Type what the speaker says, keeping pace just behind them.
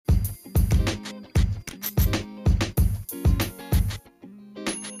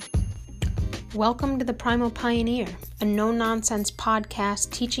Welcome to the Primal Pioneer, a no-nonsense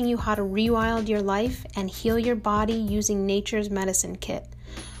podcast teaching you how to rewild your life and heal your body using nature's medicine kit.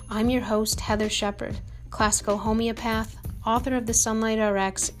 I'm your host, Heathar Shepard, classical homeopath, author of the Sunlight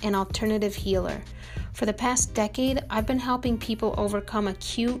RX, and alternative healer. For the past decade, I've been helping people overcome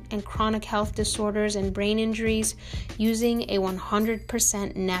acute and chronic health disorders and brain injuries using a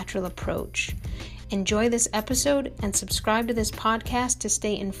 100% natural approach. Enjoy this episode and subscribe to this podcast to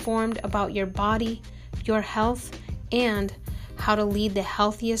stay informed about your body, your health, and how to lead the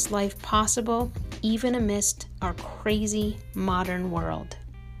healthiest life possible, even amidst our crazy modern world.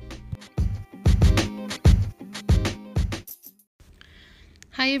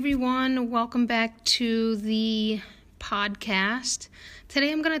 Hi everyone, welcome back to the podcast.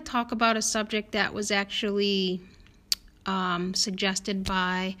 Today I'm going to talk about a subject that was actually suggested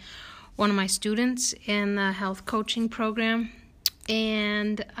by one of my students in the health coaching program,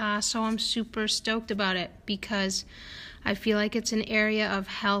 and so I'm super stoked about it because I feel like it's an area of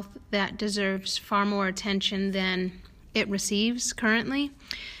health that deserves far more attention than it receives currently,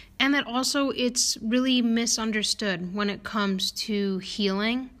 and that also it's really misunderstood when it comes to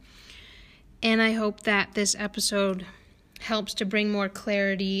healing. And I hope that this episode helps to bring more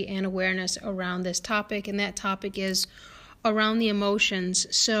clarity and awareness around this topic, and that topic is around the emotions.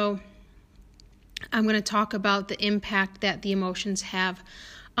 So I'm going to talk about the impact that the emotions have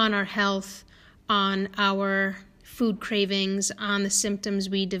on our health, on our food cravings, on the symptoms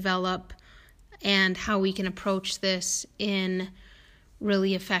we develop, and how we can approach this in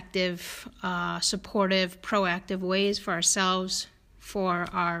really effective, supportive, proactive ways for ourselves, for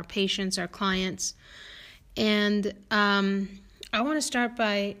our patients, our clients. And I want to start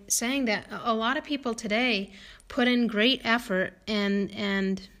by saying that a lot of people today put in great effort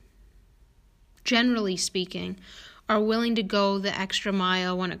and generally speaking, are willing to go the extra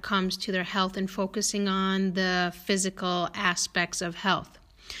mile when it comes to their health and focusing on the physical aspects of health.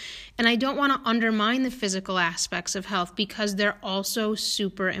 And I don't want to undermine the physical aspects of health because they're also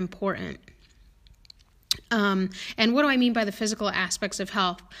super important. And what do I mean by the physical aspects of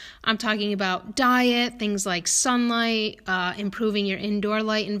health? I'm talking about diet, things like sunlight, improving your indoor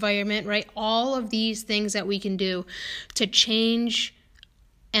light environment, right? All of these things that we can do to change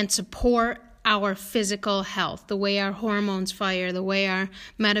and support our physical health, the way our hormones fire, the way our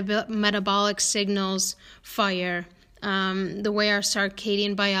metabolic signals fire, the way our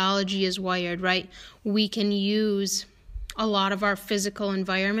circadian biology is wired, right? We can use a lot of our physical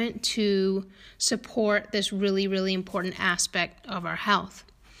environment to support this really, really important aspect of our health.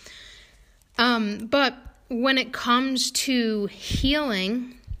 But when it comes to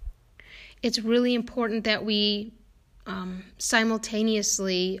healing, it's really important that we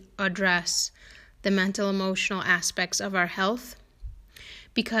simultaneously address the mental, emotional aspects of our health,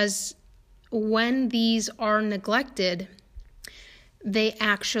 because when these are neglected, they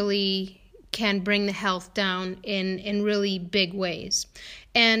actually can bring the health down in really big ways.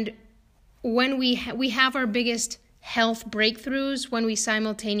 And when we have our biggest health breakthroughs when we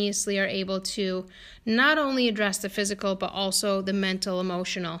simultaneously are able to not only address the physical, but also the mental,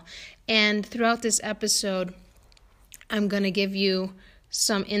 emotional. And throughout this episode, I'm going to give you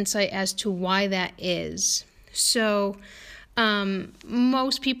some insight as to why that is. So,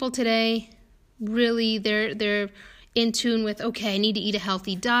 most people today, really, they're in tune with, okay, I need to eat a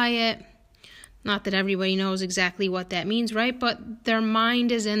healthy diet. Not that everybody knows exactly what that means, right? But their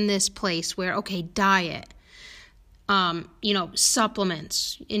mind is in this place where, okay, diet,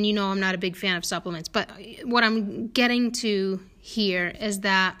 supplements. And I'm not a big fan of supplements. But what I'm getting to here is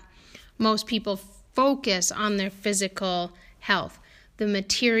that most people focus on their physical health, the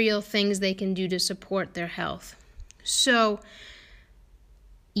material things they can do to support their health. So,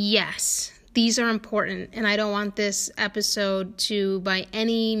 yes, these are important, and I don't want this episode to, by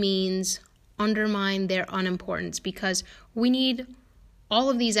any means, undermine their unimportance, because we need all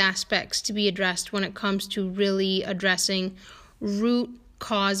of these aspects to be addressed when it comes to really addressing root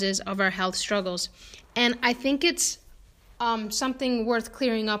causes of our health struggles. And I think it's something worth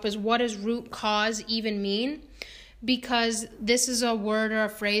clearing up is, what does root cause even mean? Because this is a word or a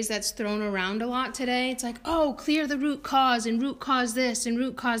phrase that's thrown around a lot today. It's like, oh, clear the root cause and root cause this and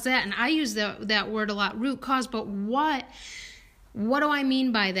root cause that. And I use that word a lot, root cause. But what do I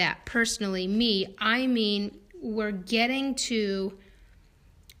mean by that personally? I mean, we're getting to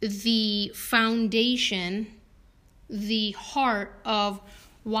the foundation, the heart of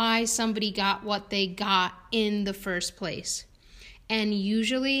why somebody got what they got in the first place. And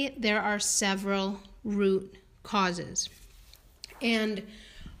usually there are several root causes. And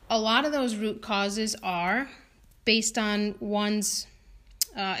a lot of those root causes are based on one's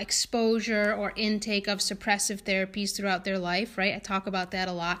exposure or intake of suppressive therapies throughout their life, right? I talk about that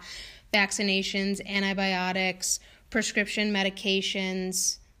a lot. Vaccinations, antibiotics, prescription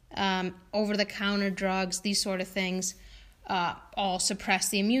medications, over-the-counter drugs, these sort of things all suppress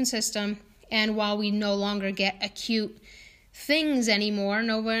the immune system. And while we no longer get acute things anymore,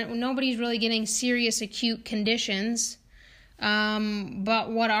 nobody's really getting serious acute conditions, but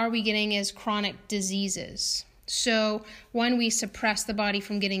what are we getting is chronic diseases. So when we suppress the body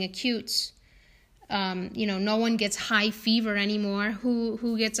from getting acutes, no one gets high fever anymore.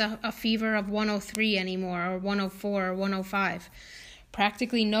 Who gets a fever of 103 anymore, or 104 or 105?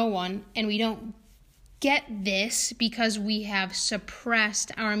 Practically no one. And we don't get this because we have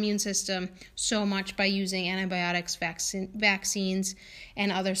suppressed our immune system so much by using antibiotics, vaccines,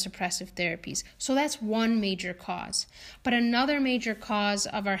 and other suppressive therapies. So that's one major cause. But another major cause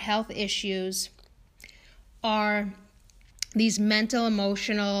of our health issues are these mental,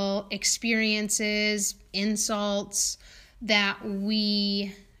 emotional experiences, insults that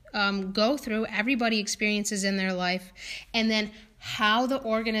we go through, everybody experiences in their life, and then how the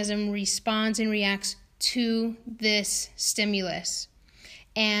organism responds and reacts to this stimulus.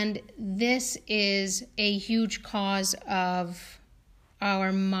 And this is a huge cause of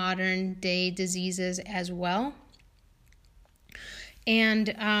our modern day diseases as well.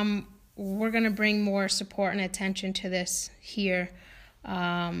 And we're going to bring more support and attention to this here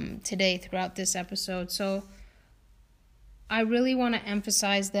today throughout this episode. So I really want to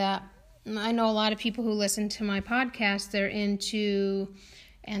emphasize that. I know a lot of people who listen to my podcast, they're into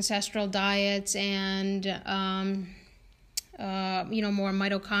ancestral diets and, more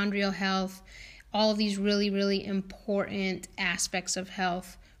mitochondrial health, all of these really, really important aspects of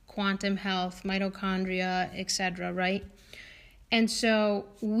health, quantum health, mitochondria, etc., right? And so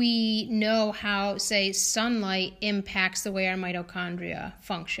we know how, say, sunlight impacts the way our mitochondria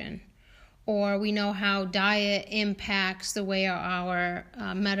function, or we know how diet impacts the way our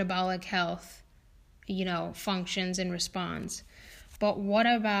metabolic health, functions and responds. But what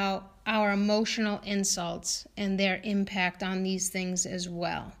about our emotional insults and their impact on these things as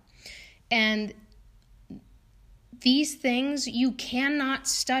well? And these things you cannot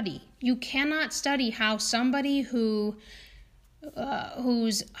study. You cannot study how somebody whose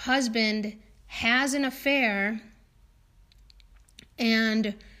husband has an affair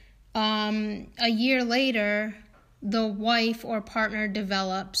and a year later the wife or partner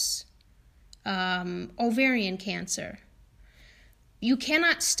develops ovarian cancer. You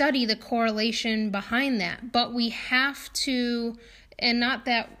cannot study the correlation behind that, but we have to, and not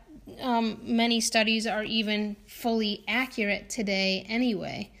that many studies are even fully accurate today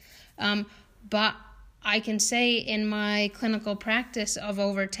anyway, but I can say in my clinical practice of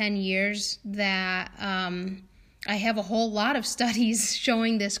over 10 years that I have a whole lot of studies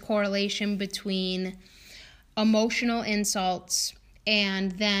showing this correlation between emotional insults,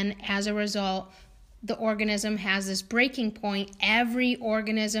 and then as a result, the organism has this breaking point. Every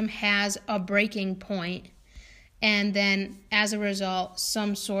organism has a breaking point, and then as a result,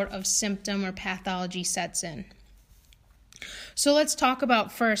 some sort of symptom or pathology sets in. So let's talk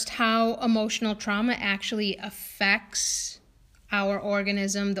about first how emotional trauma actually affects our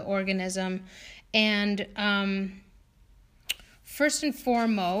organism, the organism. And first and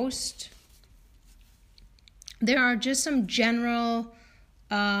foremost, there are just some general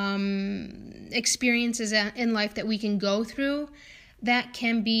experiences in life that we can go through that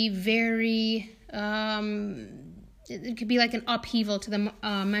can be very, it could be like an upheaval to the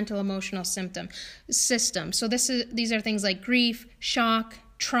mental emotional system. So these are things like grief, shock,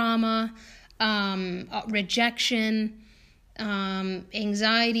 trauma, rejection,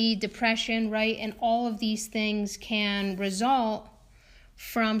 anxiety, depression, right? And all of these things can result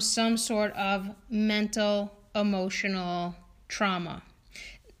from some sort of mental emotional trauma.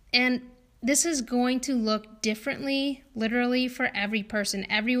 And this is going to look differently, literally, for every person.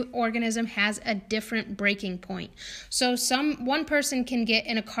 Every organism has a different breaking point. So one person can get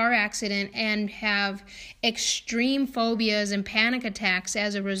in a car accident and have extreme phobias and panic attacks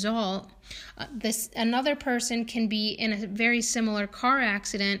as a result. Another person can be in a very similar car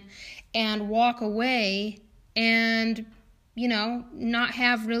accident and walk away and, not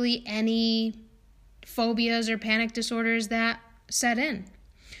have really any phobias or panic disorders that set in.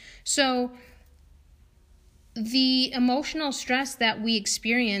 So the emotional stress that we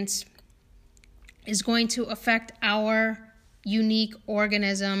experience is going to affect our unique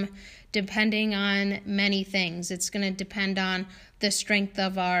organism depending on many things. It's going to depend on the strength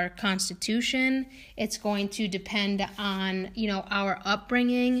of our constitution. It's going to depend on, our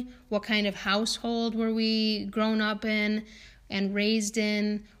upbringing, what kind of household were we grown up in, and raised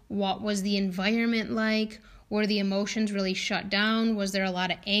in? What was the environment like? Were the emotions really shut down? Was there a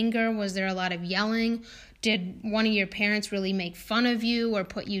lot of anger? Was there a lot of yelling? Did one of your parents really make fun of you or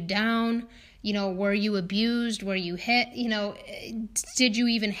put you down? Were you abused? Were you hit? Did you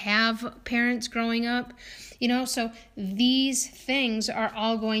even have parents growing up? So these things are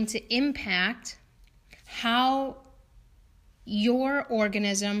all going to impact how your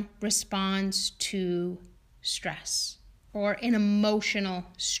organism responds to stress, or an emotional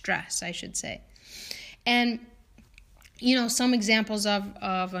stress, I should say. And some examples of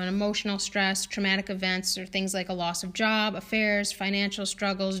an emotional stress, traumatic events, are things like a loss of job, affairs, financial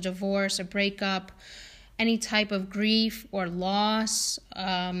struggles, divorce, a breakup, any type of grief or loss.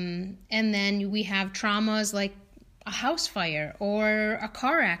 And then we have traumas like a house fire or a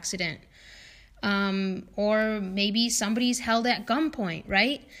car accident. Or maybe somebody's held at gunpoint,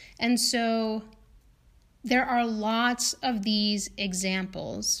 right? And so there are lots of these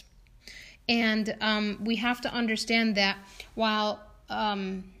examples. And we have to understand that while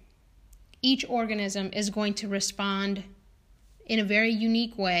each organism is going to respond in a very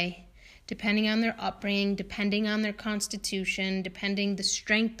unique way, depending on their upbringing, depending on their constitution, depending the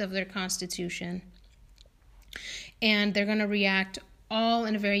strength of their constitution, and they're going to react all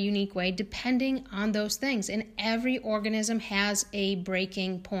in a very unique way, depending on those things. And every organism has a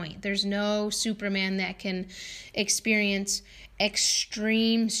breaking point. There's no Superman that can experience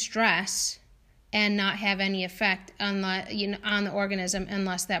extreme stress and not have any effect on the organism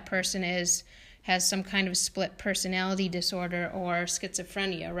unless that person has some kind of split personality disorder or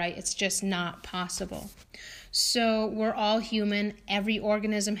schizophrenia, right? It's just not possible. So we're all human. Every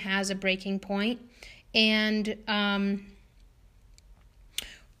organism has a breaking point. And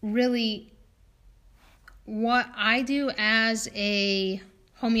really, what I do as a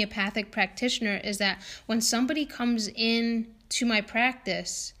homeopathic practitioner is that when somebody comes in to my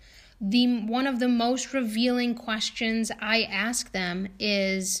practice, one of the most revealing questions I ask them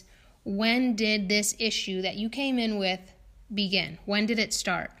is, when did this issue that you came in with begin? When did it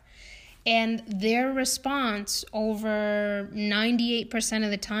start? And their response over 98%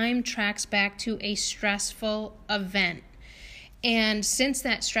 of the time tracks back to a stressful event. And since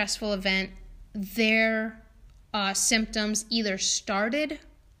that stressful event, their symptoms either started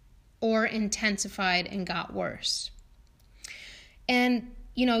or intensified and got worse. And,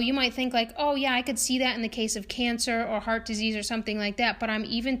 you might think like, oh yeah, I could see that in the case of cancer or heart disease or something like that. But I'm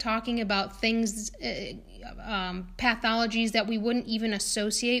even talking about things, pathologies that we wouldn't even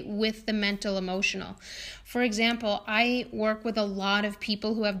associate with the mental emotional. For example, I work with a lot of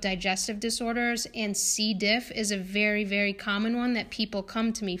people who have digestive disorders, and C. diff is a very, very common one that people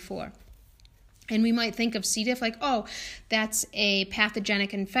come to me for. And we might think of C. diff like, oh, that's a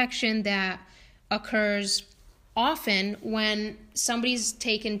pathogenic infection that occurs often when somebody's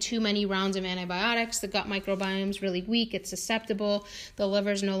taken too many rounds of antibiotics, the gut microbiome is really weak, it's susceptible, the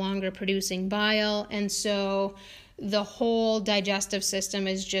liver's no longer producing bile, and so the whole digestive system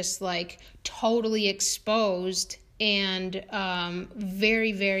is just like totally exposed and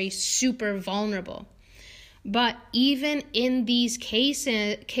very, very super vulnerable. But even in these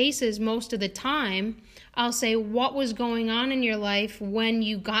cases, most of the time, I'll say, what was going on in your life when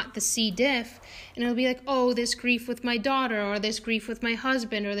you got the C. diff? And it'll be like, oh, this grief with my daughter, or this grief with my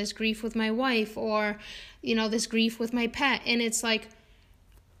husband, or this grief with my wife, or, this grief with my pet. And it's like,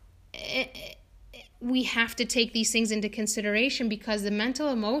 we have to take these things into consideration, because the mental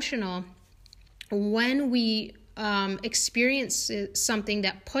emotional, when we experience something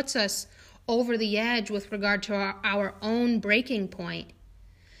that puts us over the edge with regard to our own breaking point,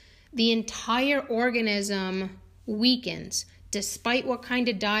 the entire organism weakens. Despite what kind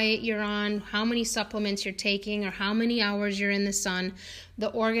of diet you're on, how many supplements you're taking, or how many hours you're in the sun, the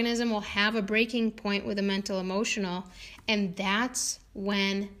organism will have a breaking point with a mental emotional, and that's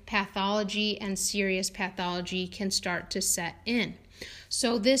when pathology and serious pathology can start to set in.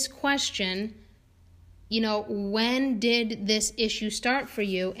 So this question, when did this issue start for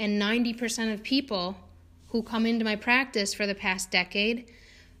you? And 90% of people who come into my practice for the past decade,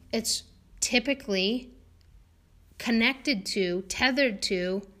 it's typically tethered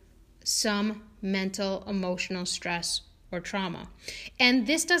to some mental emotional stress or trauma. And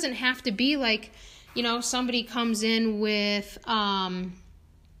this doesn't have to be like, somebody comes in with, I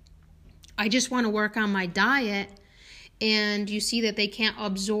just want to work on my diet, and you see that they can't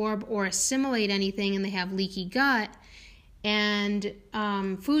absorb or assimilate anything, and they have leaky gut and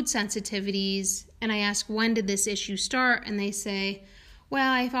food sensitivities. And I ask, when did this issue start? And they say,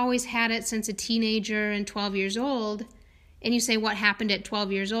 well, I've always had it since a teenager and 12 years old. And you say, what happened at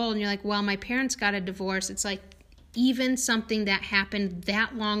 12 years old? And you're like, well, my parents got a divorce. It's like, even something that happened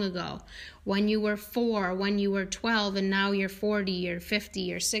that long ago, when you were 4, when you were 12, and now you're 40 or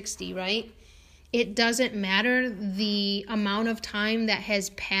 50 or 60, right? It doesn't matter the amount of time that has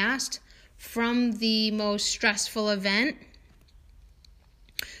passed from the most stressful event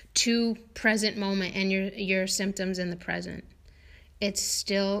to present moment and your symptoms in the present. It's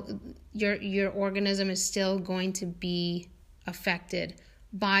still, your organism is still going to be affected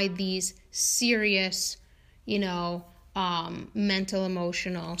by these serious, mental,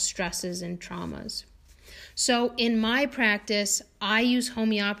 emotional stresses and traumas. So in my practice, I use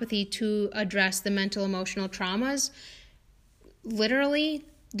homeopathy to address the mental, emotional traumas. Literally,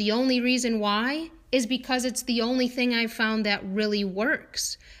 the only reason why is because it's the only thing I've found that really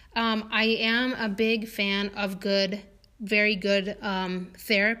works. I am a big fan of very good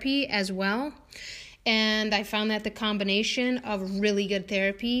therapy as well. And I found that the combination of really good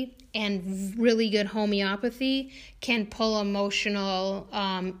therapy and really good homeopathy can pull emotional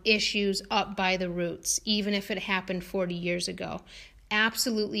issues up by the roots, even if it happened 40 years ago.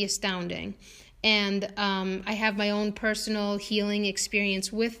 Absolutely astounding. And I have my own personal healing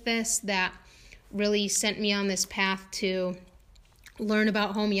experience with this that really sent me on this path to learn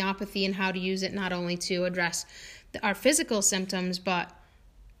about homeopathy and how to use it not only to address our physical symptoms, but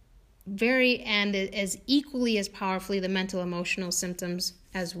as equally as powerfully the mental, emotional symptoms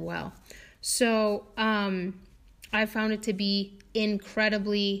as well. So I found it to be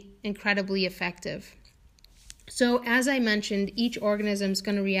incredibly, incredibly effective. So as I mentioned, each organism is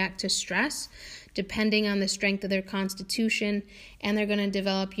going to react to stress depending on the strength of their constitution, and they're going to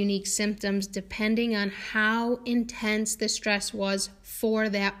develop unique symptoms depending on how intense the stress was for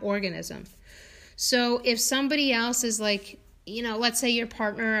that organism. So if somebody else is like, let's say your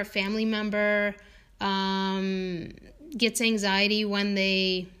partner or family member gets anxiety when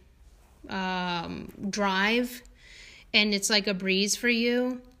they drive, and it's like a breeze for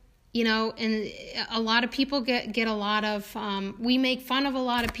you, and a lot of people get a lot of, we make fun of a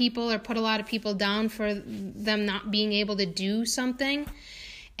lot of people or put a lot of people down for them not being able to do something.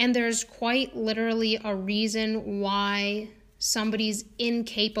 And there's quite literally a reason why somebody's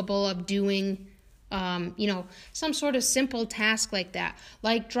incapable of doing some sort of simple task like that,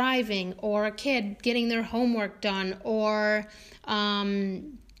 like driving, or a kid getting their homework done, or,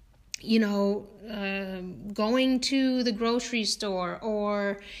 going to the grocery store,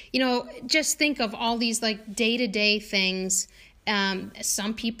 or, just think of all these like day-to-day things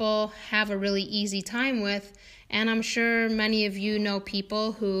some people have a really easy time with. And I'm sure many of you know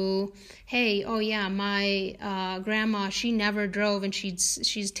people who, hey, oh yeah, my grandma, she never drove and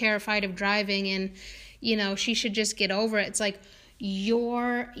she's terrified of driving, and she should just get over it. It's like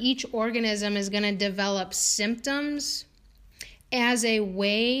each organism is going to develop symptoms as a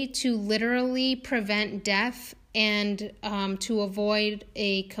way to literally prevent death and to avoid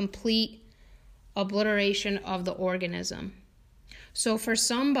a complete obliteration of the organism. So for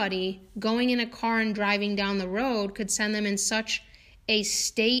somebody, going in a car and driving down the road could send them in such a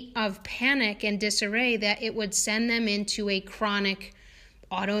state of panic and disarray that it would send them into a chronic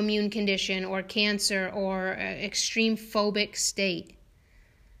autoimmune condition or cancer or extreme phobic state.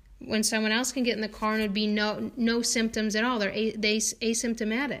 When someone else can get in the car and it'd be no symptoms at all. They're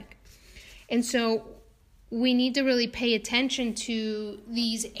asymptomatic. And so we need to really pay attention to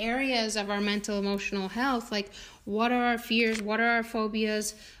these areas of our mental, emotional health, like what are our fears, what are our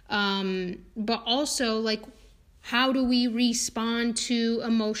phobias, but also like how do we respond to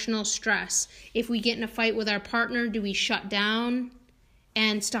emotional stress? If we get in a fight with our partner, do we shut down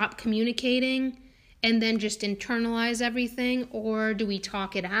and stop communicating and then just internalize everything? Or do we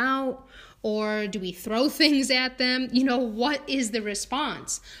talk it out? Or do we throw things at them? What is the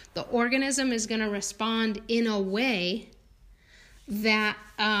response? The organism is going to respond in a way that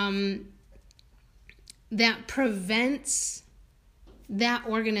that prevents that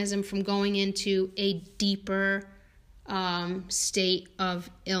organism from going into a deeper state of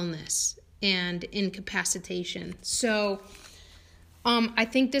illness and incapacitation. So I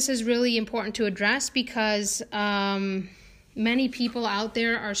think this is really important to address because many people out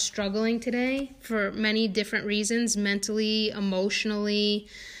there are struggling today for many different reasons, mentally, emotionally.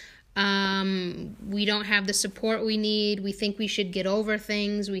 We don't have the support we need. We think we should get over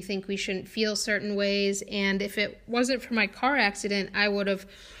things. We think we shouldn't feel certain ways. And if it wasn't for my car accident, I would have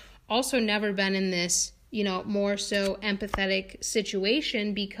also never been in this, more so empathetic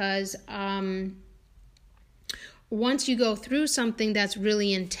situation, because once you go through something that's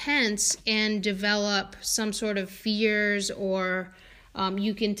really intense and develop some sort of fears, or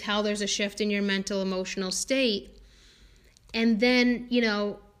you can tell there's a shift in your mental, emotional state, and then,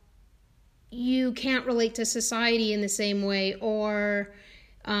 you can't relate to society in the same way, or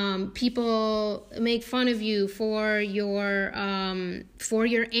people make fun of you for your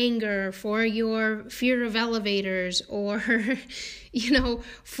anger, for your fear of elevators, or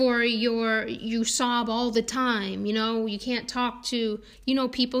for you sob all the time. You can't talk to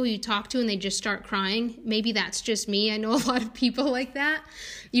people who you talk to and they just start crying. Maybe that's just me. I know a lot of people like that.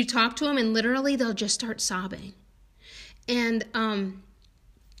 You talk to them and literally they'll just start sobbing. And I'm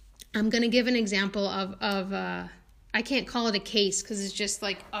going to give an example of I can't call it a case because it's just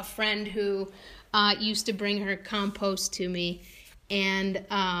like a friend who used to bring her compost to me, and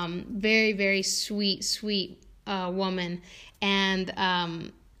very, very sweet woman. And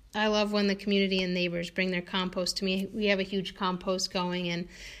I love when the community and neighbors bring their compost to me. We have a huge compost going, and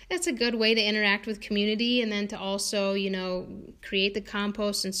it's a good way to interact with community, and then to also, create the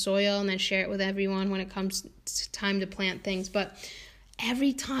compost and soil and then share it with everyone when it comes time to plant things. But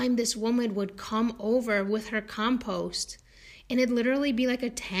every time this woman would come over with her compost, and it'd literally be like a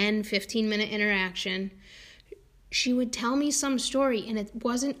 10-15 minute interaction, she would tell me some story, and it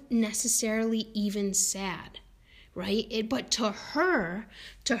wasn't necessarily even sad, right? But to her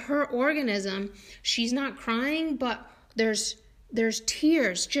organism, she's not crying, but there's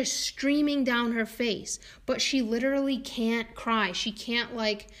tears just streaming down her face, but she literally can't cry. She can't,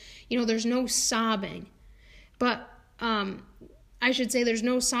 there's no sobbing. But I should say there's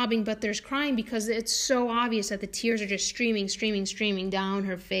no sobbing, but there's crying, because it's so obvious that the tears are just streaming down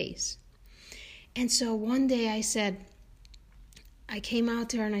her face. And so one day I came out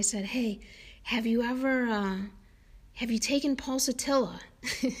to her and I said, "Hey, have you taken pulsatilla?"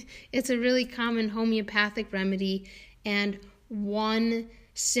 It's a really common homeopathic remedy, and one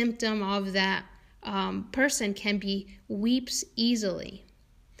symptom of that person can be weeps easily,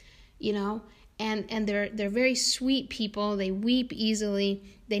 And they're very sweet people. They weep easily.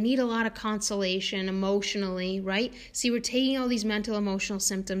 They need a lot of consolation emotionally, right? See, we're taking all these mental, emotional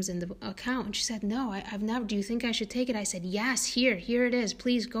symptoms into account. And she said, "No, I've never. Do you think I should take it?" I said, "Yes, here it is.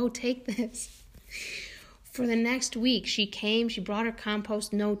 Please go take this." For the next week, she came. She brought her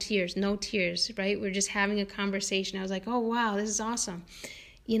compost. No tears, right? We're just having a conversation. I was like, "Oh, wow, this is awesome,"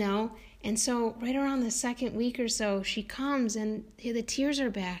 And so right around the second week or so, she comes and the tears are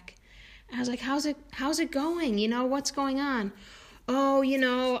back. I was like, how's it going? What's going on? "Oh,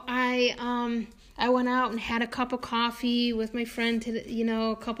 I went out and had a cup of coffee with my friend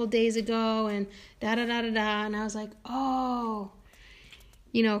a couple days ago, and da-da-da-da-da." And I was like, oh,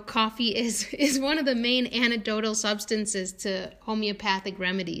 coffee is one of the main antidotal substances to homeopathic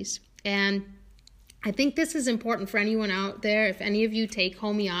remedies. And I think this is important for anyone out there. If any of you take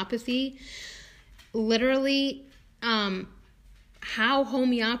homeopathy, literally, how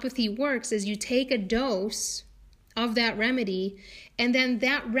homeopathy works is you take a dose of that remedy, and then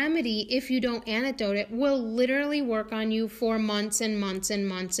that remedy, if you don't antidote it, will literally work on you for months and months and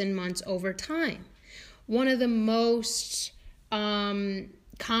months and months over time. One of the most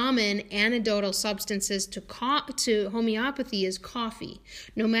common antidotal substances to homeopathy is coffee.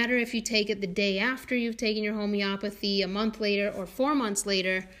 No matter if you take it the day after you've taken your homeopathy, a month later, or 4 months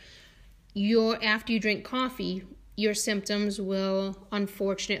later, after you drink coffee, your symptoms will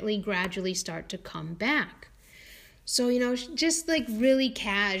unfortunately gradually start to come back. So, just like really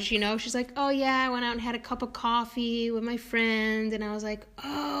cash, she's like, "Oh yeah, I went out and had a cup of coffee with my friend." And I was like,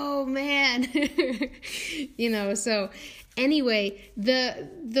 "Oh man." So anyway,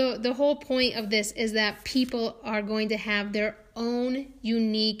 the whole point of this is that people are going to have their own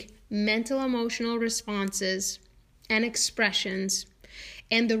unique mental, emotional responses and expressions.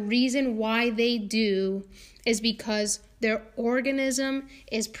 And the reason why they do is because their organism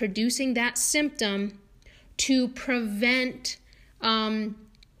is producing that symptom to prevent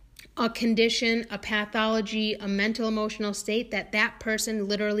a condition, a pathology, a mental, emotional state that person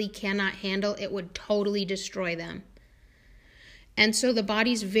literally cannot handle. It would totally destroy them. And so the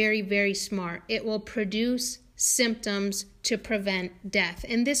body's very, very smart. It will produce symptoms to prevent death.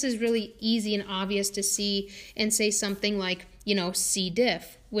 And this is really easy and obvious to see and say something like, C.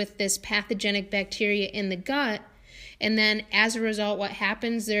 diff, with this pathogenic bacteria in the gut. And then as a result, what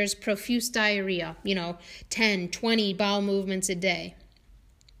happens? There's profuse diarrhea, 10, 20 bowel movements a day,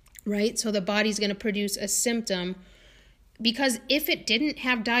 right? So the body's going to produce a symptom, because if it didn't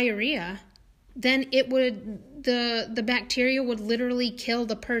have diarrhea, then the bacteria would literally kill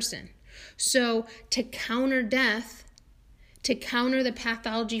the person. So to counter death, to counter the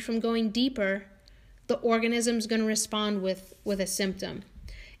pathology from going deeper, the organism's going to respond with a symptom.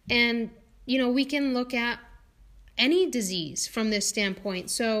 And, we can look at any disease from this standpoint.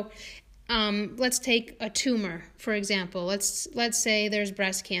 So let's take a tumor, for example. Let's say there's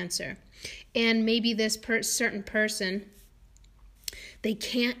breast cancer, and maybe this certain person, they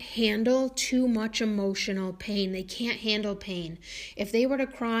can't handle too much emotional pain. They can't handle pain. If they were to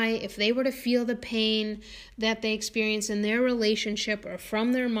cry, if they were to feel the pain that they experience in their relationship or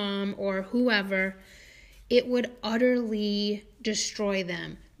from their mom or whoever, it would utterly destroy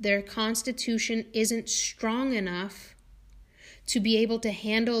them. Their constitution isn't strong enough to be able to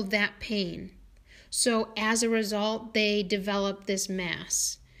handle that pain. So as a result, they develop this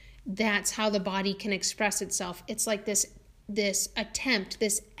mass. That's how the body can express itself. It's like this attempt,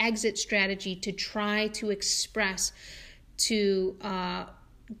 this exit strategy to try to express, to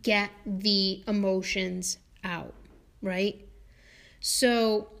get the emotions out, right?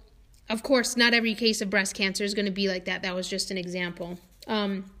 So, of course, not every case of breast cancer is going to be like that. That was just an example.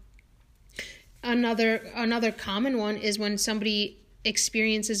 Another common one is when somebody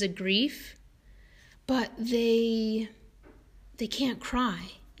experiences a grief, but they can't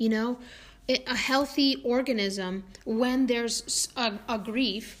cry, you know? A healthy organism, when there's a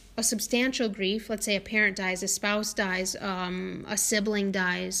grief, a substantial grief, let's say a parent dies, a spouse dies, a sibling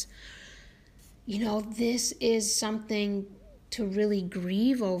dies, you know, this is something to really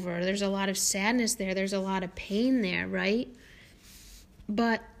grieve over. There's a lot of sadness there. There's a lot of pain there, right?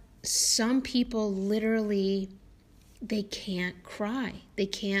 But some people literally, they can't cry. They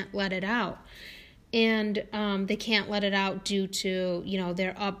can't let it out. And they can't let it out due to, you know,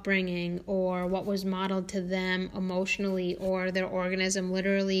 their upbringing or what was modeled to them emotionally, or their organism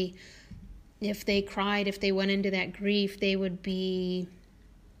literally, if they cried, if they went into that grief, they would be,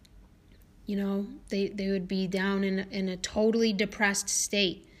 you know, they would be down in a totally depressed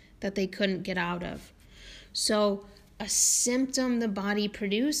state that they couldn't get out of. So a symptom the body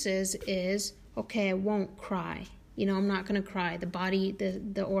produces is, okay, I won't cry. You know, I'm not going to cry. The body,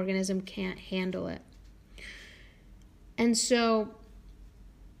 the organism can't handle it. And so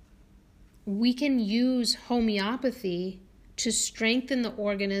we can use homeopathy to strengthen the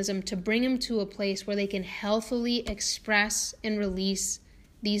organism, to bring them to a place where they can healthily express and release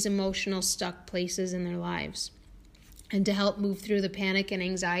these emotional stuck places in their lives, and to help move through the panic and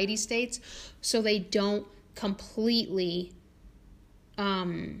anxiety states so they don't completely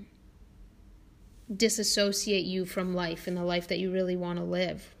disassociate you from life and the life that you really want to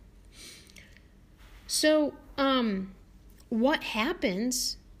live. So, what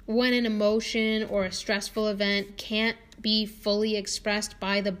happens when an emotion or a stressful event can't be fully expressed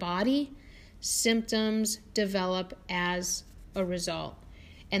by the body? Symptoms develop as a result.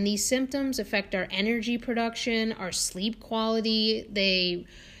 And these symptoms affect our energy production, our sleep quality. They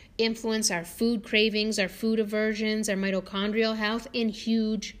influence our food cravings, our food aversions, our mitochondrial health in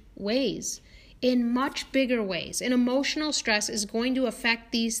huge ways. In much bigger ways. And emotional stress is going to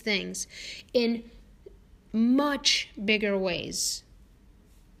affect these things in much bigger ways.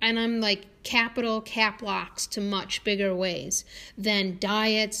 And I'm like capital cap locks to much bigger ways than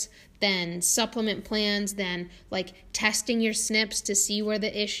diets, than supplement plans, than like testing your SNPs to see where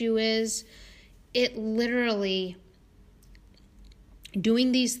the issue is. It literally,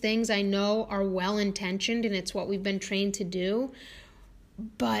 doing these things I know are well-intentioned and it's what we've been trained to do,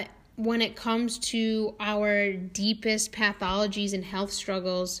 but when it comes to our deepest pathologies and health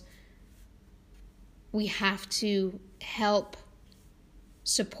struggles, we have to help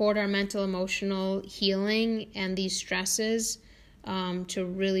support our mental, emotional healing and these stresses to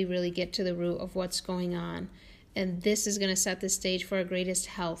really, really get to the root of what's going on. And this is going to set the stage for our greatest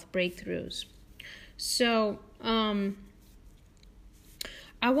health breakthroughs. So I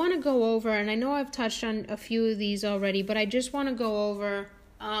want to go over, and I know I've touched on a few of these already, but I just want to go over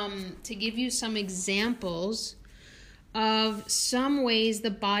to give you some examples of some ways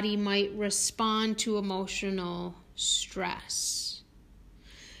the body might respond to emotional stress.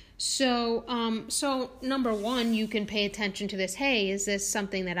 So number one, you can pay attention to this. Hey, is this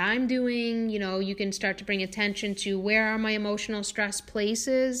something that I'm doing? You know, you can start to bring attention to where are my emotional stress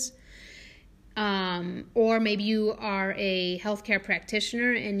places. Or maybe you are a healthcare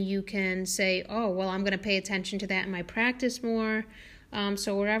practitioner and you can say, oh, well, I'm going to pay attention to that in my practice more.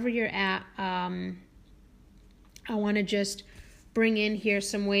 So wherever you're at, I want to just bring in here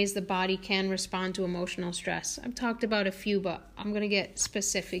some ways the body can respond to emotional stress. I've talked about a few, but I'm going to get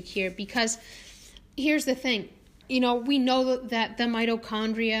specific here because here's the thing. You know, we know that the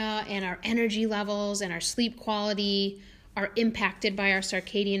mitochondria and our energy levels and our sleep quality are impacted by our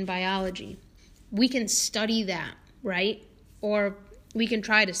circadian biology. We can study that, right? Or we can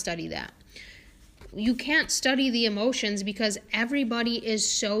try to study that. You can't study the emotions because everybody is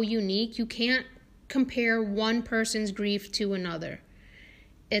so unique. You can't compare one person's grief to another.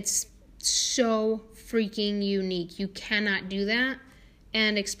 It's so freaking unique. You cannot do that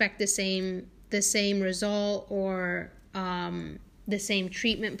and expect the same result or the same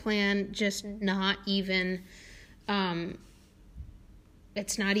treatment plan. Just not even,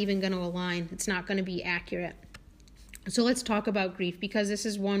 it's not even going to align. It's not going to be accurate. So let's talk about grief, because this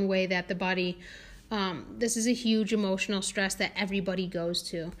is one way that the body, this is a huge emotional stress that everybody goes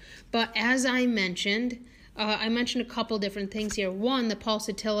to. But as I mentioned a couple different things here. One, the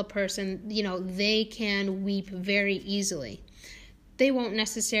pulsatilla person, they can weep very easily. They won't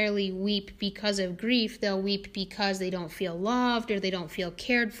necessarily weep because of grief. They'll weep because they don't feel loved, or they don't feel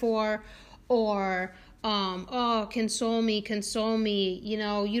cared for, or console me,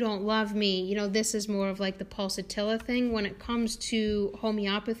 you don't love me. This is more of like the pulsatilla thing. When it comes to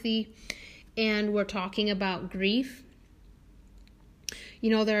homeopathy and we're talking about grief,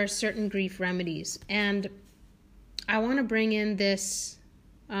 there are certain grief remedies. And I want to bring in this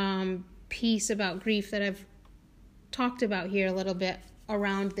piece about grief that I've talked about here a little bit,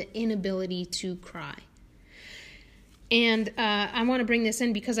 around the inability to cry. And I want to bring this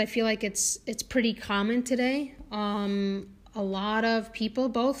in because I feel like it's pretty common today. A lot of people,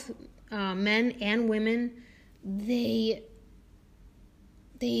 both men and women, they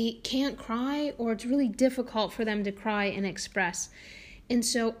can't cry, or it's really difficult for them to cry and express. And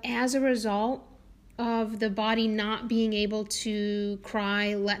so as a result of the body not being able to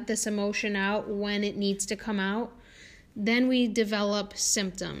cry, let this emotion out when it needs to come out, then we develop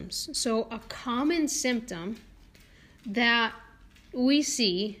symptoms. So a common symptom that we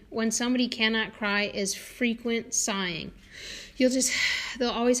see when somebody cannot cry is frequent sighing. They'll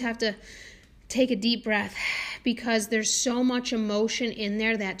always have to take a deep breath because there's so much emotion in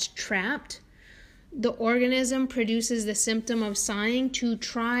there that's trapped. The organism produces the symptom of sighing to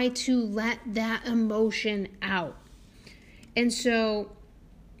try to let that emotion out. And so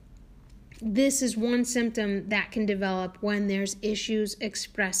this is one symptom that can develop when there's issues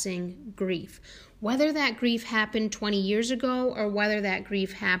expressing grief. Whether that grief happened 20 years ago or whether that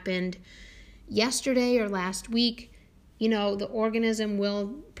grief happened yesterday or last week, the organism will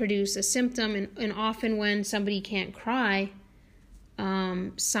produce a symptom. And often when somebody can't cry,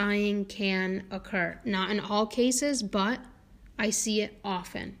 sighing can occur. Not in all cases, but I see it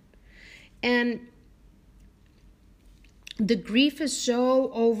often. And the grief is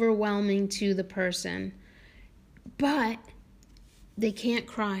so overwhelming to the person, but they can't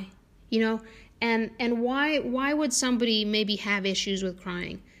cry, And why would somebody maybe have issues with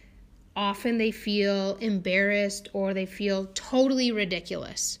crying? Often they feel embarrassed, or they feel totally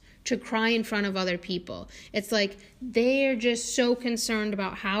ridiculous to cry in front of other people. It's like they're just so concerned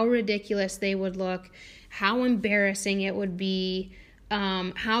about how ridiculous they would look, how embarrassing it would be,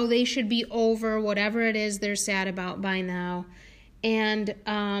 how they should be over whatever it is they're sad about by now. And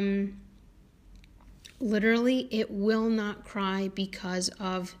literally it will not cry because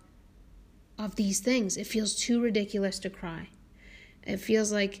of these things. It feels too ridiculous to cry. It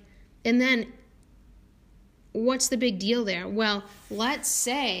feels like, and then what's the big deal there? Well, let's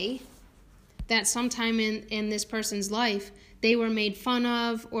say that sometime in this person's life, they were made fun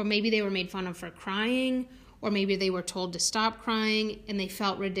of, or maybe they were made fun of for crying, or maybe they were told to stop crying and they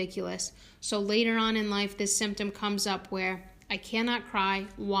felt ridiculous. So later on in life, this symptom comes up where I cannot cry.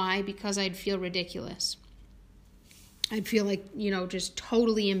 Why? Because I'd feel ridiculous. I'd feel like, just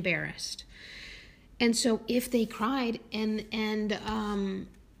totally embarrassed. And so if they cried and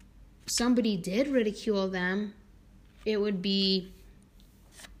somebody did ridicule them, it would be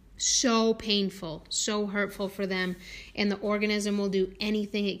so painful, so hurtful for them. And the organism will do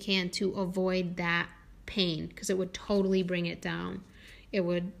anything it can to avoid that pain, because it would totally bring it down. It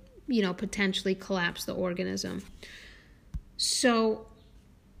would, potentially collapse the organism. So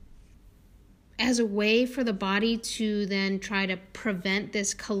as a way for the body to then try to prevent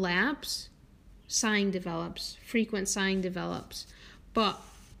this collapse, sighing develops, frequent sighing develops. But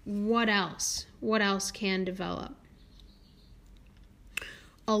what else? What else can develop?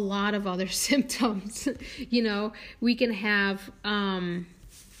 A lot of other symptoms. We can have,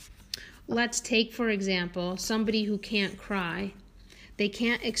 let's take, for example, somebody who can't cry. They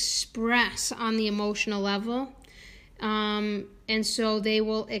can't express on the emotional level. And so they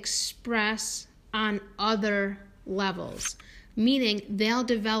will express on other levels, meaning they'll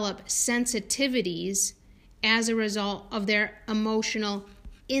develop sensitivities as a result of their emotional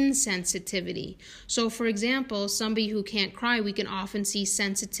insensitivity. So, for example, somebody who can't cry, we can often see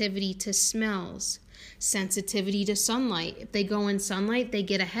sensitivity to smells, sensitivity to sunlight. If they go in sunlight, they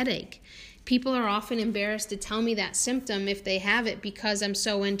get a headache. People are often embarrassed to tell me that symptom if they have it because I'm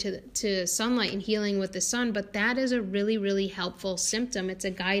so into sunlight and healing with the sun. But that is a really, really helpful symptom. It's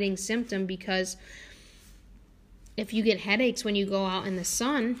a guiding symptom because if you get headaches when you go out in the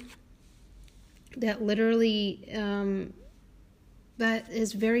sun, that literally, that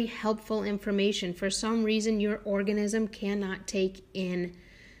is very helpful information. For some reason, your organism cannot take in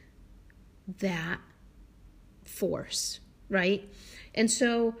that force, right? And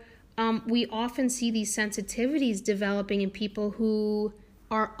so we often see these sensitivities developing in people who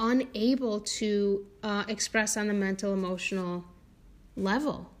are unable to express on the mental, emotional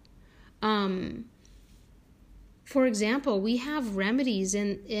level. For example, we have remedies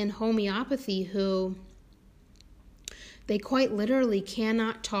in homeopathy who they quite literally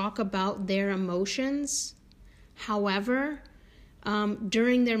cannot talk about their emotions. However,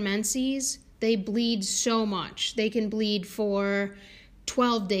 during their menses, they bleed so much. They can bleed for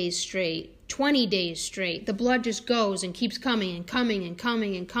 12 days straight, 20 days straight. The blood just goes and keeps coming and coming and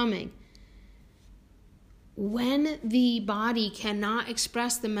coming and coming. When the body cannot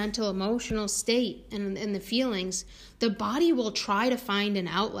express the mental, emotional state and the feelings, the body will try to find an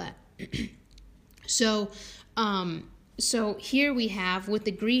outlet. So here we have, with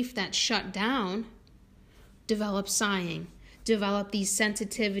the grief that's shut down, develop sighing, develop these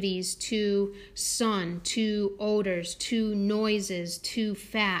sensitivities to sun, to odors, to noises, to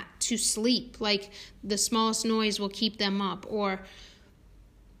fat, to sleep. Like the smallest noise will keep them up. Or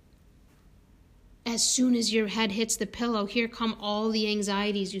as soon as your head hits the pillow, here come all the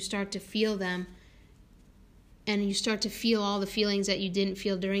anxieties. You start to feel them. And you start to feel all the feelings that you didn't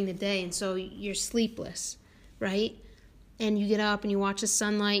feel during the day. And so you're sleepless, right? And you get up and you watch the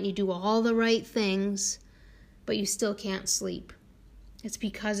sunlight and you do all the right things, but you still can't sleep. It's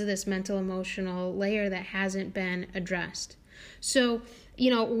because of this mental, emotional layer that hasn't been addressed. So,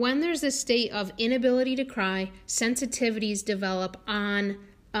 when there's this state of inability to cry, sensitivities develop on,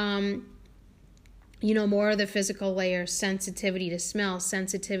 more of the physical layers: sensitivity to smell,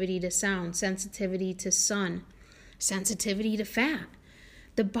 sensitivity to sound, sensitivity to sun, sensitivity to fat.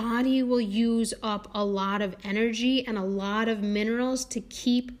 The body will use up a lot of energy and a lot of minerals to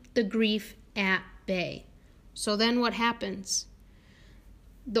keep the grief at bay. So then what happens?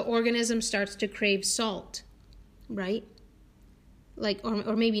 The organism starts to crave salt, right?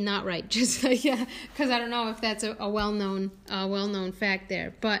 Or maybe not right, just yeah, because I don't know if that's a well-known fact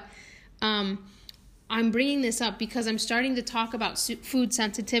there. But I'm bringing this up because I'm starting to talk about food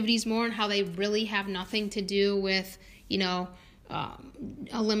sensitivities more and how they really have nothing to do with,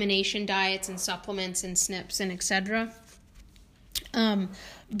 elimination diets and supplements and SNPs and etc.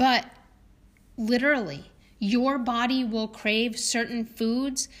 But literally, your body will crave certain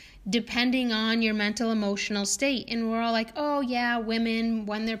foods depending on your mental, emotional state. And we're all like, oh yeah, women,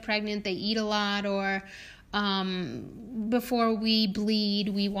 when they're pregnant, they eat a lot, or before we bleed,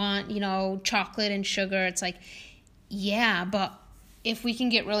 we want, chocolate and sugar. It's like, yeah, but if we can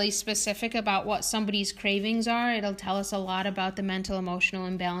get really specific about what somebody's cravings are, it'll tell us a lot about the mental, emotional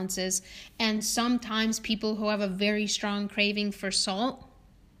imbalances. And sometimes people who have a very strong craving for salt,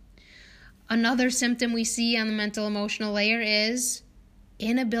 another symptom we see on the mental, emotional layer is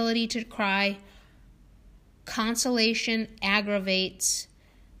inability to cry. Consolation aggravates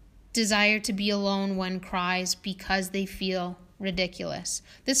desire to be alone when cries because they feel ridiculous.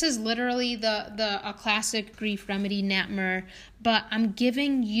 This is literally a classic grief remedy, Natmer, but I'm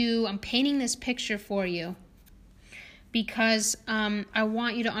painting this picture for you because I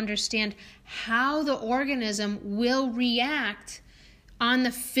want you to understand how the organism will react on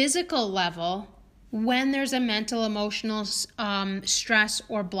the physical level when there's a mental, emotional stress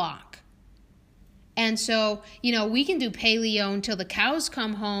or block. And so, we can do paleo until the cows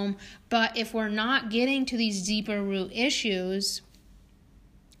come home, but if we're not getting to these deeper root issues,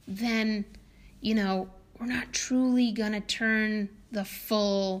 then, we're not truly going to turn the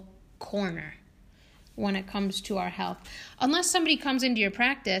full corner when it comes to our health. Unless somebody comes into your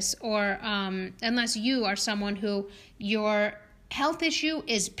practice or unless you are someone who your health issue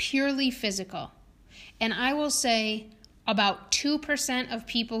is purely physical. And I will say about 2% of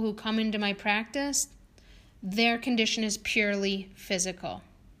people who come into my practice, their condition is purely physical.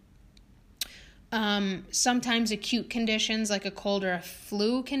 Sometimes acute conditions like a cold or a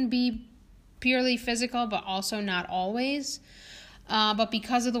flu can be purely physical, but also not always. But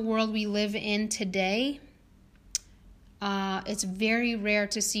because of the world we live in today, it's very rare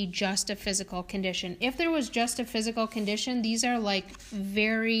to see just a physical condition. If there was just a physical condition, these are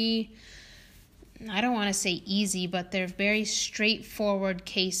very, I don't want to say easy, but they're very straightforward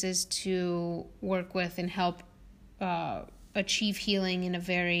cases to work with and help achieve healing in a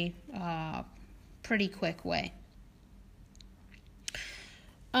very pretty quick way.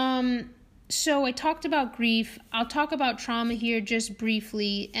 So I talked about grief. I'll talk about trauma here just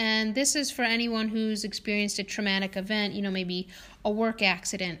briefly, and this is for anyone who's experienced a traumatic event, maybe a work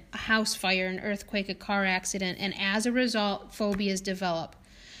accident, a house fire, an earthquake, a car accident, and as a result, phobias develop.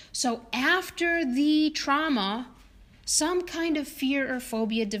 So after the trauma, some kind of fear or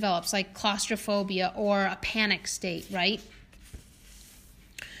phobia develops, like claustrophobia or a panic state, right?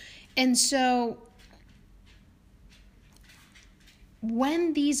 And so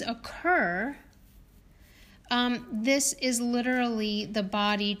when these occur, this is literally the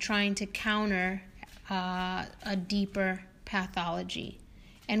body trying to counter a deeper pathology.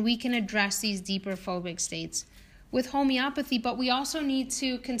 And we can address these deeper phobic states with homeopathy, but we also need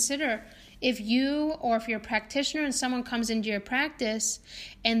to consider if you're a practitioner and someone comes into your practice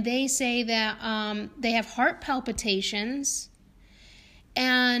and they say that they have heart palpitations,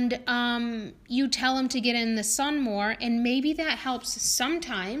 and you tell them to get in the sun more, and maybe that helps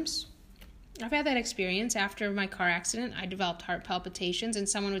sometimes. I've had that experience after my car accident. I developed heart palpitations, and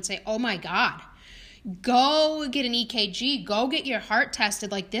someone would say, oh my God, go get an EKG, go get your heart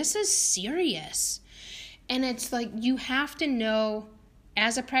tested. Like, this is serious. And it's like, you have to know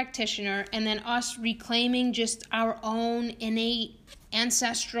as a practitioner, and then us reclaiming just our own innate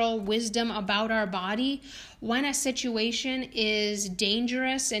ancestral wisdom about our body, when a situation is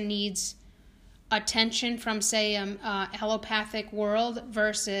dangerous and needs attention from, say, allopathic world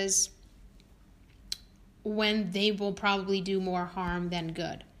versus when they will probably do more harm than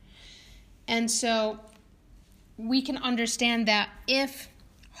good. And so we can understand that if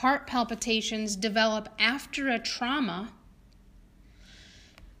heart palpitations develop after a trauma,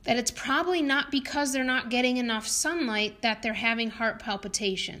 that it's probably not because they're not getting enough sunlight that they're having heart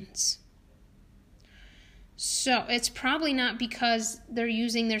palpitations. So it's probably not because they're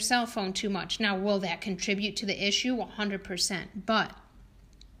using their cell phone too much. Now, will that contribute to the issue? 100%. But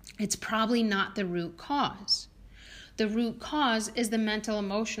it's probably not the root cause. The root cause is the mental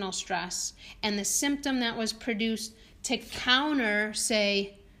emotional stress, and the symptom that was produced to counter,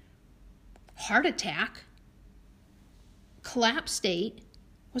 say, heart attack, collapse state,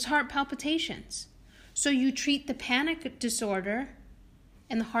 was heart palpitations. So you treat the panic disorder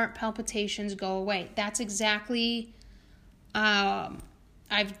and the heart palpitations go away. That's exactly that's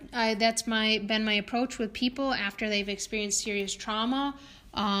been my approach with people after they've experienced serious trauma,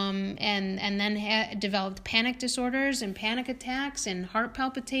 and then developed panic disorders and panic attacks and heart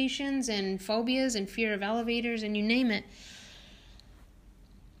palpitations and phobias and fear of elevators and you name it.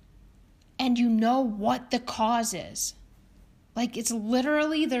 And you know what the cause is. Like, it's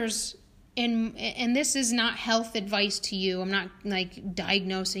literally, and this is not health advice to you. I'm not like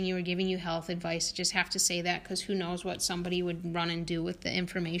diagnosing you or giving you health advice. I just have to say that because who knows what somebody would run and do with the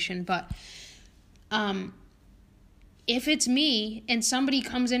information. But if it's me and somebody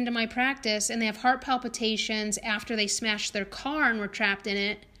comes into my practice and they have heart palpitations after they smashed their car and were trapped in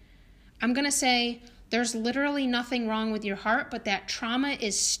it, I'm going to say, there's literally nothing wrong with your heart, but that trauma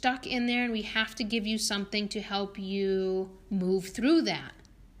is stuck in there and we have to give you something to help you move through that.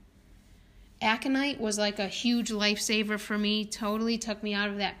 Aconite was like a huge lifesaver for me. Totally took me out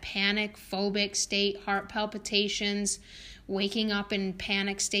of that panic, phobic state, heart palpitations, waking up in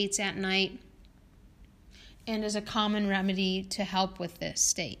panic states at night, and is a common remedy to help with this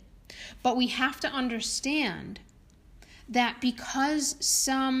state. But we have to understand that because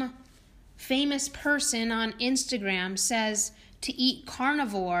some famous person on Instagram says to eat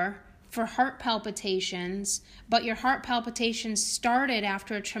carnivore for heart palpitations, but your heart palpitations started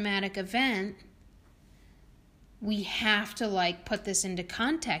after a traumatic event, we have to put this into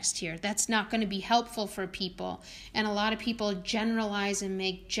context here. That's not going to be helpful for people. And a lot of people generalize and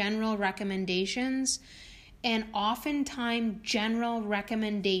make general recommendations, and oftentimes general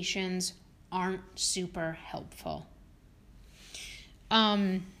recommendations aren't super helpful.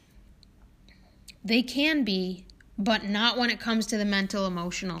 They can be, but not when it comes to the mental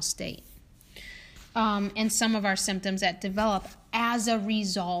emotional state. And some of our symptoms that develop as a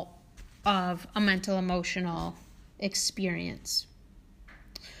result of a mental emotional experience.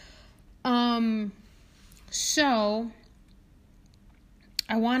 So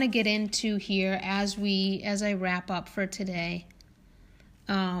I want to get into here as I wrap up for today.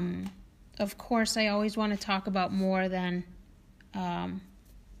 Of course, I always want to talk about more than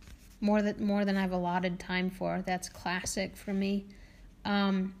I've allotted time for. That's classic for me.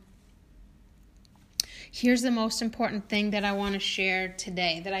 Here's the most important thing that I want to share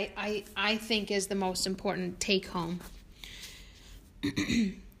today that I think is the most important take home.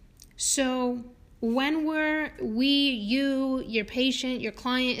 So when your patient, your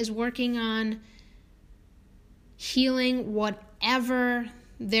client is working on healing whatever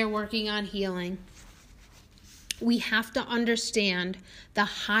they're working on healing, we have to understand the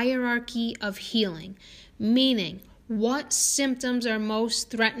hierarchy of healing, meaning what symptoms are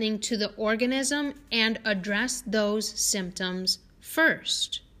most threatening to the organism and address those symptoms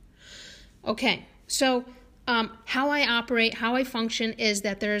first. Okay, so how I operate, how I function is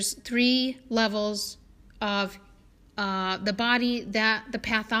that there's 3 levels of the body that the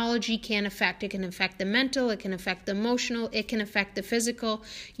pathology can affect. It can affect the mental, it can affect the emotional, it can affect the physical.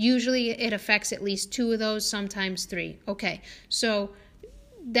 Usually it affects at least 2 of those, sometimes 3. Okay, so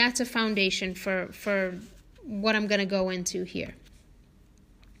that's a foundation for what I'm going to go into here.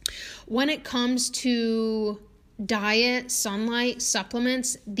 When it comes to diet, sunlight,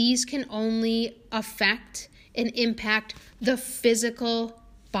 supplements, these can only affect and impact the physical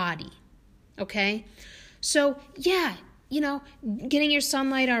body. Okay? So, yeah, getting your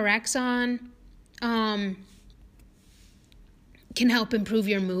Sunlight RX on can help improve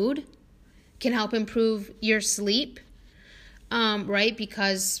your mood, can help improve your sleep, right?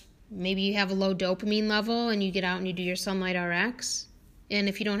 Because maybe you have a low dopamine level and you get out and you do your Sunlight RX. And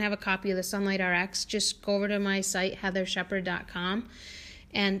if you don't have a copy of the Sunlight RX, just go over to my site, heatharshepard.com,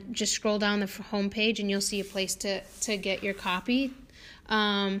 and just scroll down the homepage and you'll see a place to get your copy.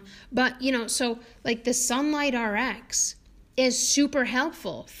 But, so like the Sunlight RX is super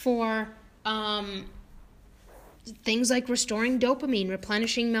helpful for things like restoring dopamine,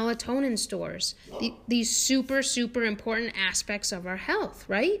 replenishing melatonin stores, these super, super important aspects of our health,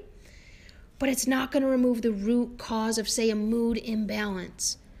 right? But it's not going to remove the root cause of, say, a mood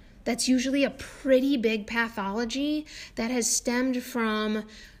imbalance. That's usually a pretty big pathology that has stemmed from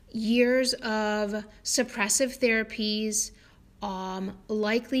years of suppressive therapies,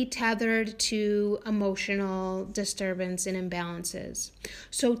 likely tethered to emotional disturbance and imbalances.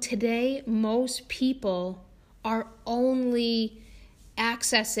 So today, most people are only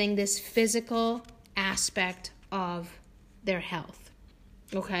accessing this physical aspect of their health.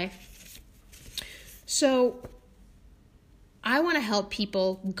 Okay? So I want to help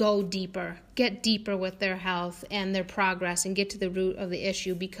people go deeper, get deeper with their health and their progress and get to the root of the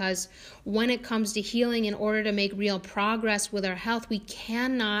issue, because when it comes to healing, in order to make real progress with our health, we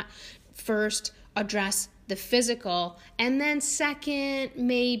cannot first address the physical and then second,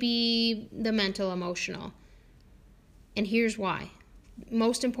 maybe the mental, emotional. And here's why.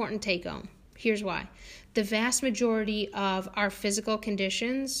 Most important take home. Here's why. The vast majority of our physical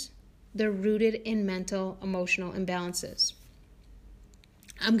conditions, they're rooted in mental, emotional imbalances.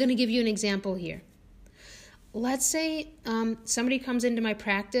 I'm going to give you an example here. Let's say somebody comes into my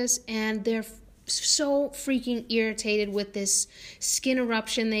practice and they're so freaking irritated with this skin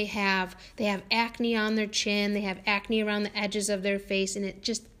eruption they have. They have acne on their chin. They have acne around the edges of their face, and it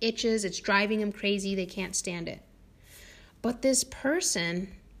just itches. It's driving them crazy. They can't stand it. But this person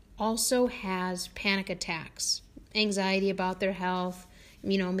also has panic attacks, anxiety about their health,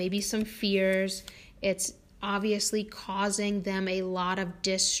 maybe some fears. It's obviously causing them a lot of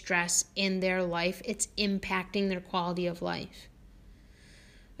distress in their life. It's impacting their quality of life.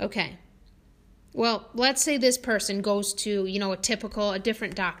 Okay. Well, let's say this person goes to, a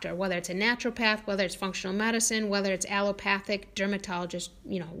different doctor, whether it's a naturopath, whether it's functional medicine, whether it's allopathic, dermatologist,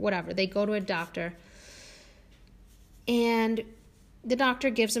 whatever. They go to a doctor and the doctor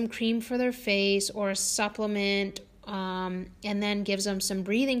gives them cream for their face or a supplement, and then gives them some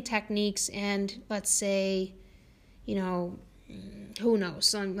breathing techniques and, let's say, who knows,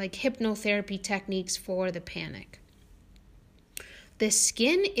 some like hypnotherapy techniques for the panic. The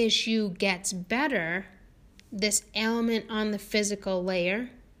skin issue gets better, this ailment on the physical layer,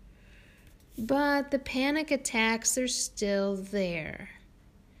 but the panic attacks are still there.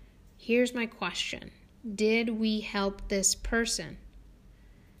 Here's my question. Did we help this person?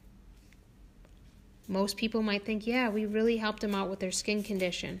 Most people might think, yeah, we really helped them out with their skin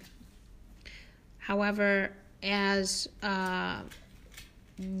condition. However, when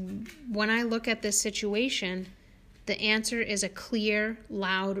I look at this situation, the answer is a clear,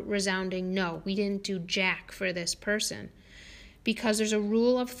 loud, resounding no. We didn't do jack for this person. Because there's a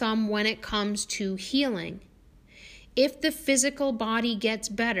rule of thumb when it comes to healing. If the physical body gets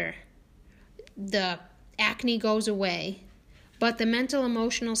better, the acne goes away, but the mental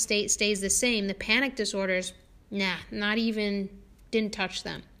emotional state stays the same, the panic disorders, didn't touch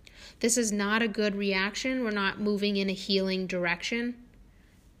them. This is not a good reaction. We're not moving in a healing direction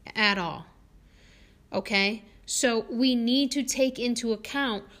at all. Okay? So we need to take into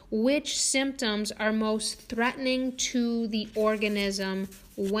account which symptoms are most threatening to the organism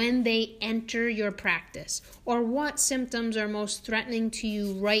when they enter your practice, or what symptoms are most threatening to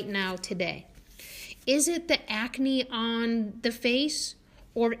you right now today. Is it the acne on the face,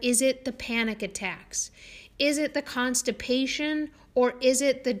 or is it the panic attacks? Is it the constipation, or is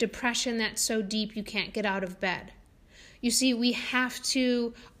it the depression that's so deep you can't get out of bed? You see, we have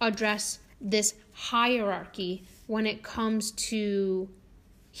to address this hierarchy when it comes to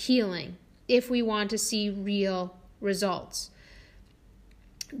healing if we want to see real results.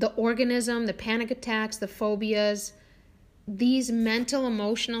 The organism, the panic attacks, the phobias, these mental,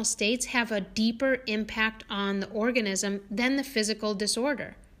 emotional states have a deeper impact on the organism than the physical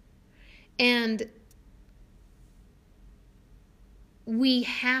disorder. And we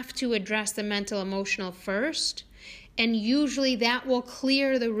have to address the mental, emotional first, and usually that will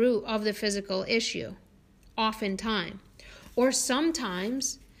clear the root of the physical issue, oftentimes. Or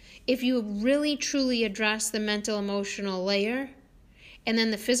sometimes, if you really truly address the mental, emotional layer, and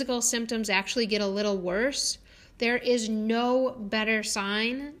then the physical symptoms actually get a little worse, there is no better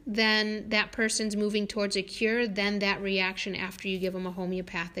sign than that person's moving towards a cure than that reaction after you give them a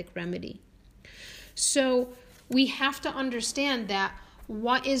homeopathic remedy. So we have to understand that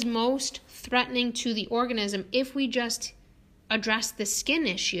what is most threatening to the organism, if we just address the skin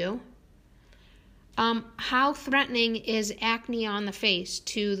issue, how threatening is acne on the face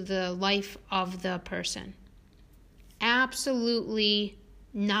to the life of the person? Absolutely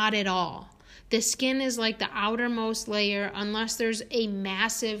not at all. The skin is like the outermost layer. Unless there's a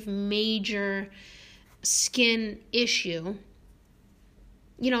massive, major skin issue,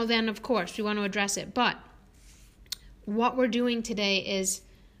 then of course we want to address it. But what we're doing today is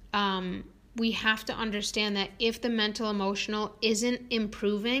we have to understand that if the mental, emotional isn't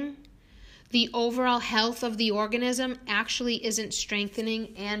improving, the overall health of the organism actually isn't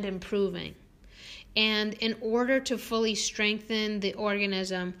strengthening and improving. And in order to fully strengthen the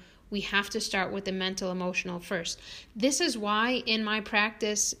organism, we have to start with the mental, emotional first. This is why in my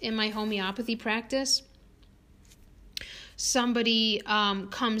practice, in my homeopathy practice, somebody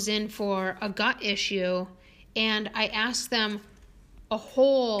comes in for a gut issue, and I ask them a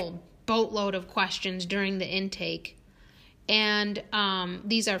whole boatload of questions during the intake. And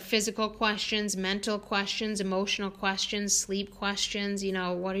these are physical questions, mental questions, emotional questions, sleep questions,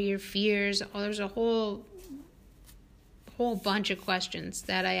 what are your fears? Oh, there's a whole bunch of questions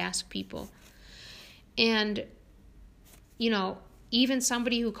that I ask people. And, even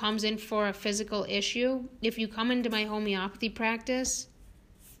somebody who comes in for a physical issue, if you come into my homeopathy practice,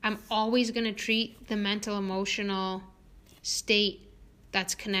 I'm always going to treat the mental, emotional state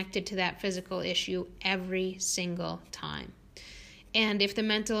that's connected to that physical issue every single time. And if the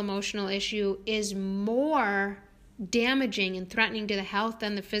mental, emotional issue is more damaging and threatening to the health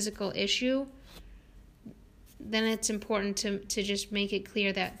than the physical issue, then it's important to just make it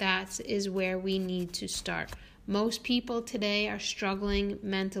clear that that is where we need to start. Most people today are struggling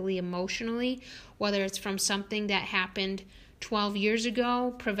mentally, emotionally, whether it's from something that happened 12 years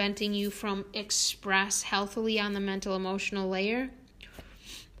ago, preventing you from express healthily on the mental, emotional layer,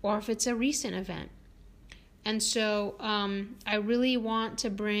 or if it's a recent event. And so I really want to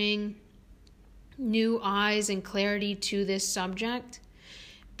bring new eyes and clarity to this subject,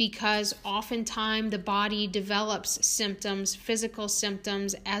 because oftentimes the body develops symptoms, physical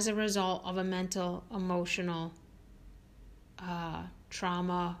symptoms, as a result of a mental, emotional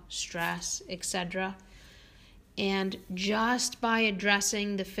trauma, stress, etc. And just by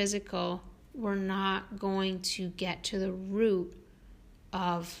addressing the physical, we're not going to get to the root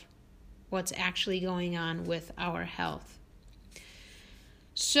of what's actually going on with our health.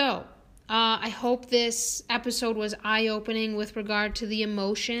 So, I hope this episode was eye-opening with regard to the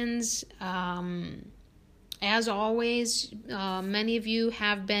emotions. As always, many of you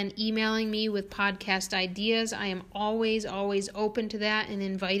have been emailing me with podcast ideas. I am always open to that and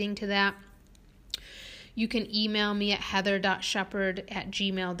inviting to that. You can email me at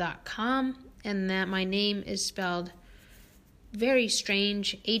heather.shepard@gmail.com, and that my name is spelled very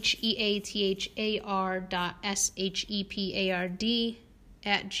strange,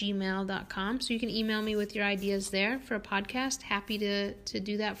 heathar.shepard@gmail.com. So you can email me with your ideas there for a podcast. Happy to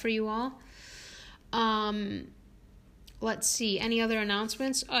do that for you all. Let's see, any other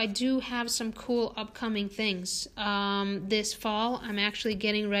announcements? I do have some cool upcoming things. This fall, I'm actually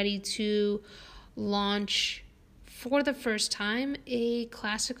getting ready to launch, for the first time, a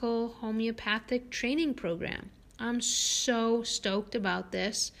classical homeopathic training program. I'm so stoked about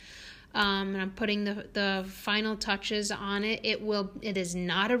this. and I'm putting the final touches on it. It is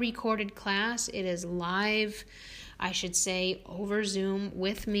not a recorded class. It is live, I should say, over Zoom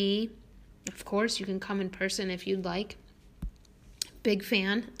with me. Of course, you can come in person if you'd like. Big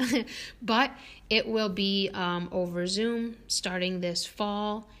fan. But it will be over Zoom starting this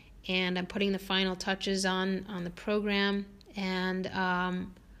fall, and I'm putting the final touches on the program, and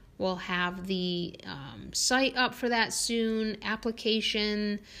we'll have the site up for that soon,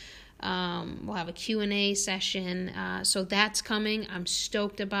 application. We'll have a Q&A session. So that's coming. I'm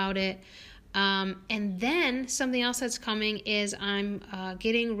stoked about it. And then something else that's coming is I'm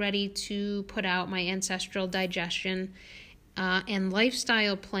getting ready to put out my ancestral digestion and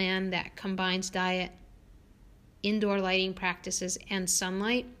lifestyle plan that combines diet, indoor lighting practices, and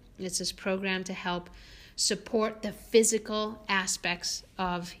sunlight. It's this program to help support the physical aspects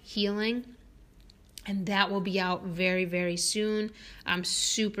of healing. And that will be out very, very soon. I'm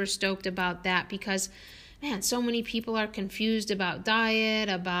super stoked about that because, man, so many people are confused about diet,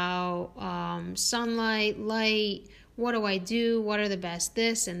 about sunlight, light. What do I do? What are the best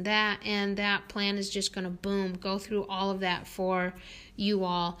this and that? And that plan is just going to go through all of that for you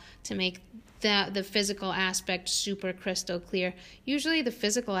all to make the physical aspect super crystal clear. Usually the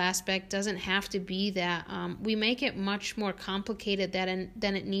physical aspect doesn't have to be that. We make it much more complicated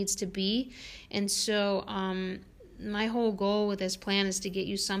than it needs to be. And so my whole goal with this plan is to get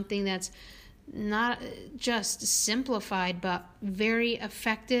you something that's not just simplified, but very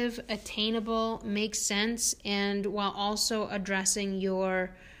effective, attainable, makes sense, and while also addressing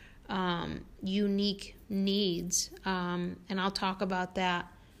your unique needs. And I'll talk about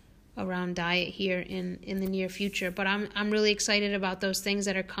that around diet here in the near future. But I'm really excited about those things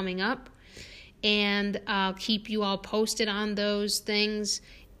that are coming up, and I'll keep you all posted on those things.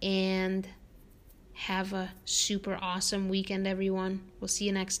 And have a super awesome weekend, everyone. We'll see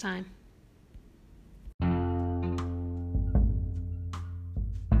you next time.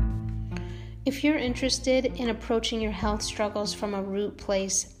 If you're interested in approaching your health struggles from a root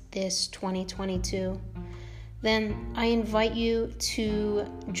place this 2022, then I invite you to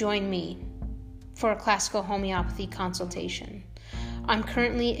join me for a classical homeopathy consultation. I'm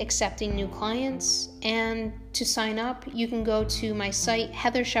currently accepting new clients, and to sign up, you can go to my site,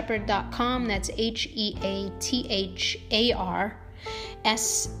 heatharshepard.com. That's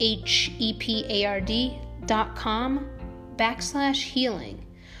HeatharShepard.com/healing.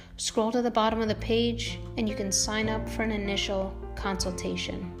 Scroll to the bottom of the page and you can sign up for an initial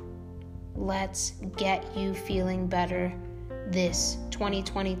consultation. Let's get you feeling better this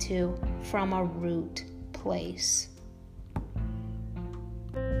 2022 from a root place.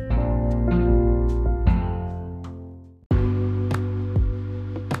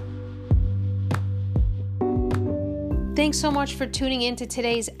 Thanks so much for tuning in to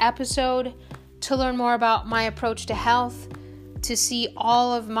today's episode. To learn more about my approach to health, to see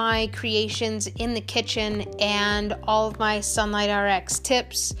all of my creations in the kitchen and all of my Sunlight RX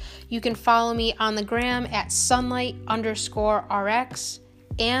tips, you can follow me on the gram at sunlight_RX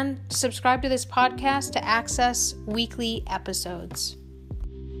and subscribe to this podcast to access weekly episodes.